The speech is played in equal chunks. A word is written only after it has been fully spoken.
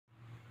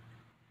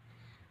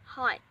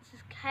Hi, this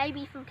is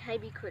KB from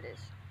KB Kritters.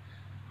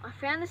 I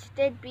found this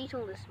dead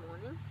beetle this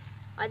morning.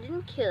 I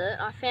didn't kill it,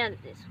 I found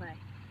it this way.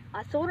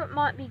 I thought it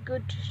might be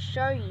good to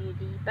show you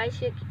the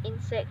basic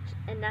insect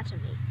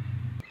anatomy.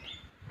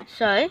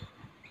 So,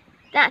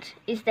 that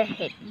is the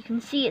head. You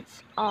can see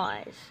its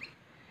eyes.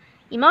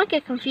 You might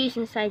get confused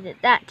and say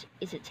that that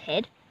is its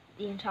head,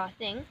 the entire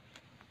thing.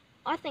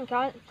 I think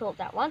I thought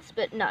that once,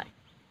 but no.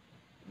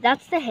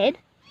 That's the head.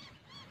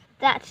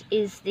 That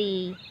is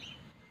the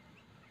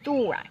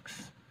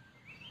thorax.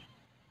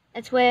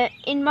 That's where,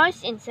 in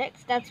most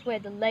insects, that's where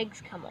the legs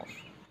come off.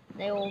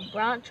 They all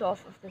branch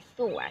off of the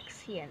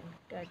thorax here and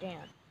go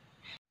down.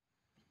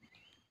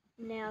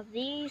 Now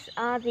these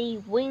are the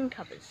wing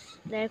covers.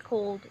 They're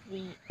called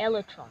the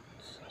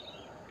elytrons.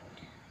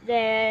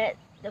 They're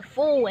the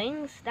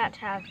forewings that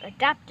have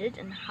adapted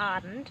and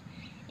hardened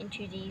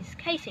into these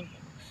casing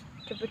things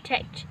to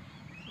protect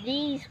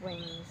these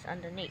wings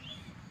underneath.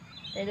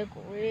 They look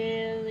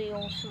really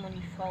awesome when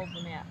you fold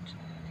them out.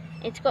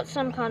 It's got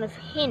some kind of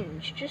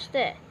hinge just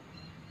there.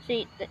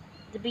 See,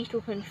 the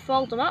beetle can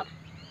fold them up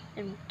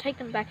and take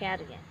them back out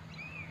again.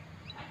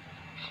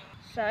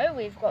 So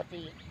we've got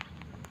the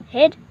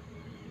head,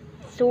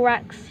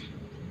 thorax,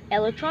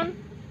 elytron,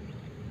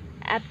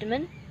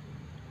 abdomen,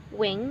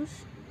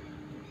 wings,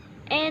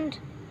 and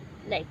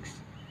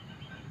legs.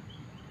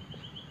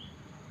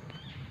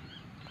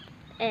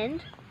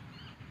 And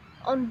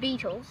on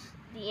beetles,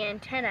 the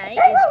antennae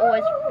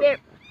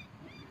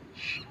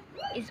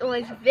is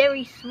always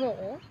very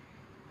small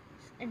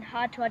and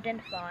hard to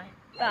identify.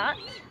 But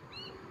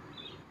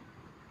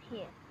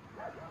here,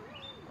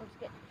 let's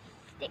get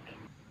the stick.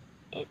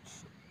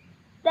 It's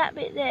that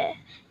bit there.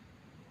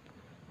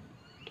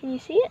 Can you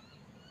see it?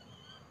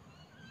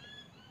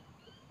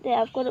 There,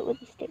 I've got it with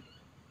the stick.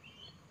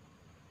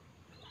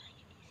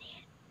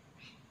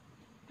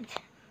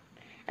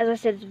 As I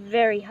said, it's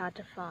very hard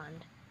to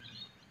find.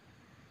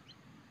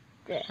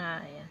 There.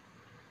 Ah, yeah.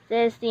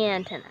 There's the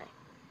antennae.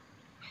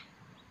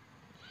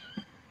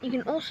 You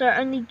can also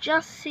only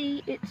just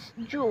see its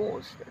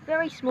jaws. They're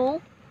very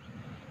small.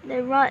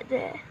 They're right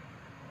there.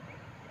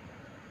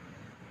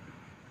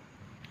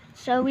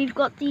 So we've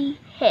got the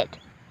head,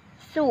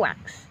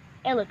 thorax,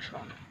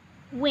 elytron,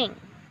 wing,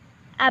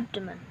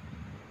 abdomen,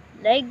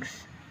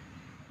 legs,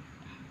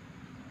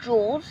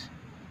 jaws,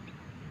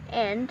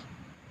 and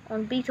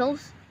on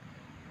beetles,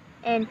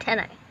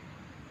 antennae.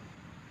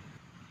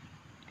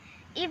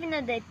 Even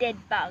though they're dead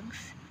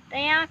bugs,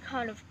 they are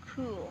kind of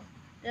cool.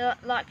 They're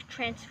like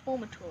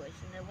transformer toys,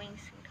 and their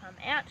wings can come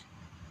out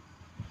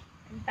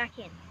and back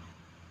in.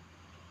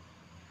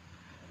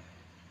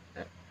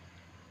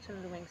 Some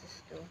of the wings are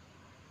still.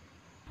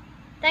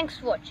 Thanks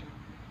for watching.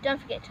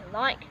 Don't forget to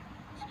like,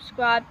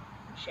 subscribe,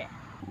 and share.